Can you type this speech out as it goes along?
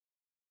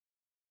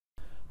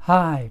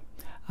Hi,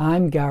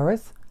 I'm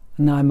Gareth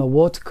and I'm a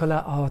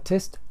watercolor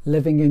artist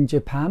living in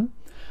Japan,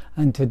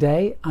 and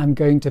today I'm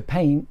going to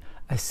paint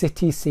a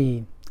city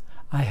scene.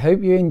 I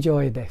hope you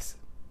enjoy this.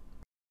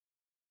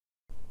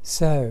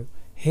 So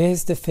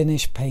here's the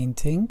finished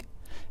painting.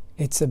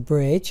 It's a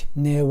bridge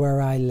near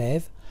where I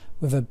live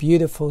with a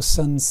beautiful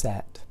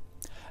sunset.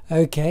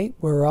 Okay,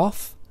 we're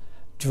off.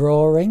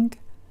 Drawing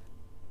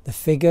the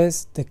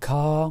figures, the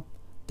car,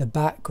 the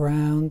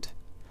background,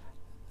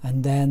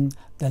 and then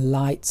the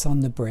lights on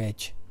the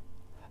bridge.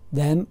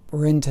 Then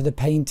we're into the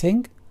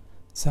painting.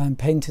 So I'm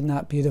painting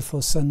that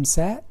beautiful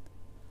sunset,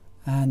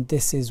 and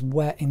this is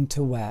wet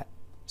into wet.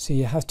 So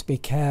you have to be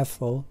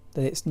careful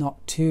that it's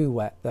not too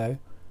wet though.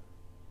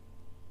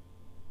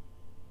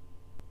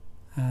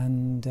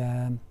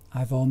 And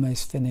I've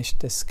almost finished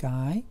the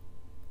sky.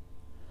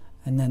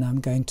 And then I'm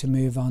going to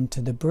move on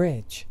to the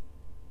bridge.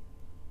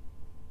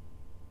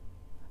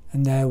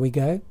 And there we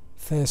go,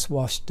 first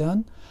wash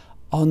done.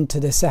 On to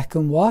the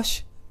second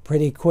wash,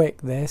 pretty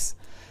quick this.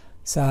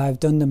 So I've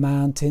done the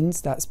mountains,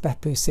 that's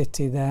Beppu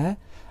city there,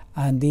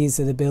 and these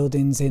are the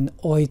buildings in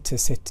Oita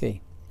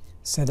city.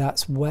 So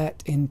that's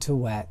wet into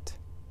wet.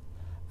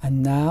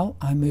 And now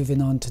I'm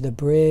moving on to the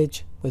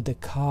bridge with the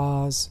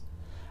cars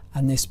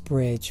and this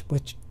bridge,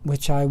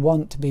 which I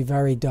want to be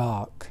very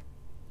dark.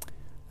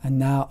 And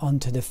now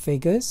onto the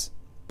figures,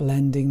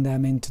 blending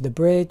them into the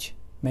bridge,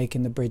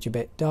 making the bridge a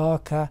bit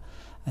darker,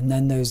 and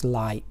then those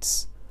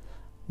lights,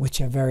 which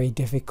are very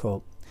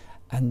difficult,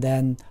 and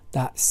then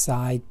that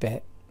side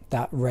bit,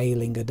 that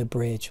railing of the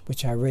bridge,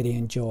 which I really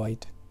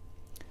enjoyed.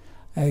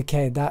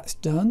 Okay, that's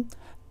done.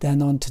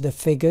 Then onto the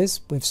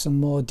figures with some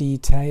more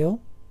detail,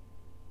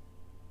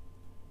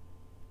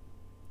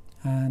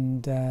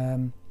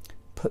 and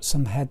put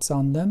some heads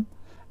on them,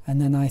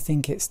 and then I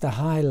think it's the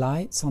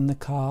highlights on the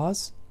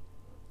cars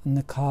and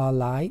the car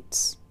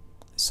lights,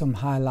 some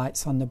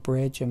highlights on the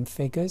bridge and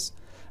figures,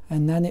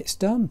 and then it's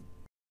done.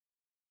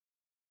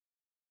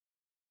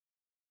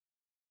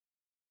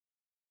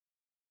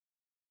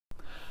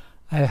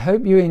 I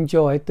hope you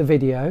enjoyed the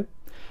video,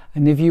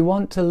 and if you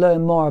want to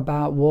learn more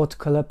about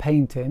watercolor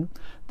painting,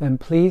 then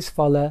please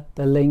follow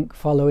the link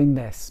following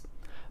this.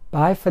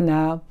 Bye for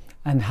now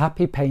and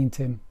happy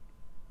painting.